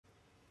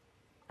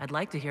I'd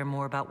like to hear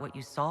more about what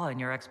you saw in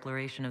your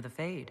exploration of the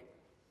Fade.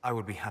 I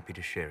would be happy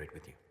to share it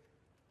with you.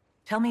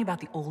 Tell me about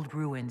the old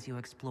ruins you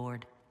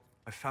explored.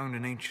 I found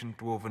an ancient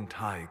dwarven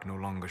thaig no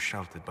longer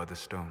sheltered by the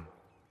stone.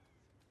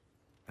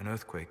 An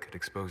earthquake had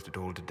exposed it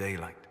all to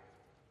daylight.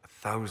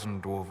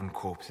 1,000 dwarven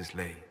corpses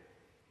lay,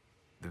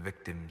 the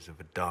victims of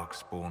a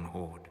dark-spawn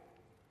horde.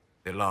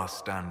 Their last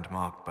stand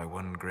marked by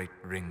one great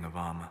ring of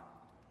armor.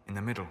 In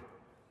the middle,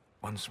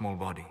 one small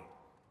body,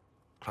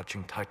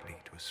 clutching tightly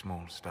to a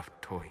small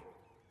stuffed toy.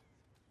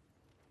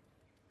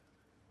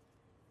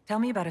 Tell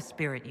me about a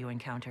spirit you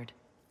encountered.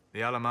 The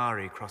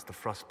Alamari crossed the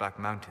Frostback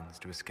Mountains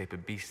to escape a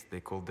beast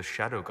they called the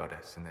Shadow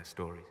Goddess in their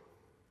stories.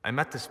 I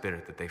met the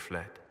spirit that they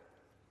fled.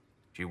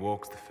 She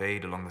walks the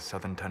Fade along the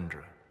southern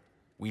tundra,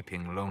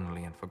 weeping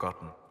lonely and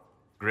forgotten.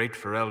 Great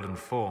Ferelden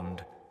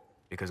formed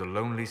because a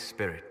lonely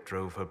spirit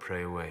drove her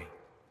prey away.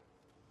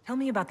 Tell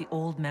me about the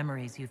old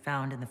memories you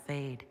found in the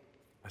Fade.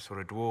 I saw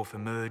a dwarf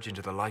emerge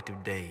into the light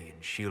of day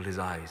and shield his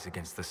eyes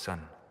against the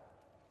sun.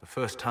 The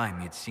first time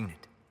he had seen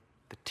it,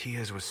 the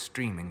tears were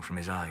streaming from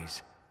his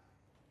eyes.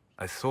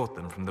 I thought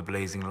them from the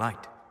blazing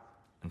light,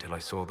 until I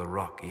saw the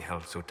rock he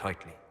held so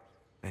tightly.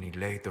 Then he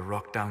laid the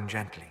rock down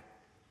gently,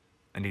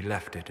 and he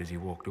left it as he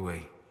walked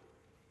away.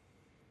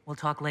 We'll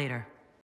talk later.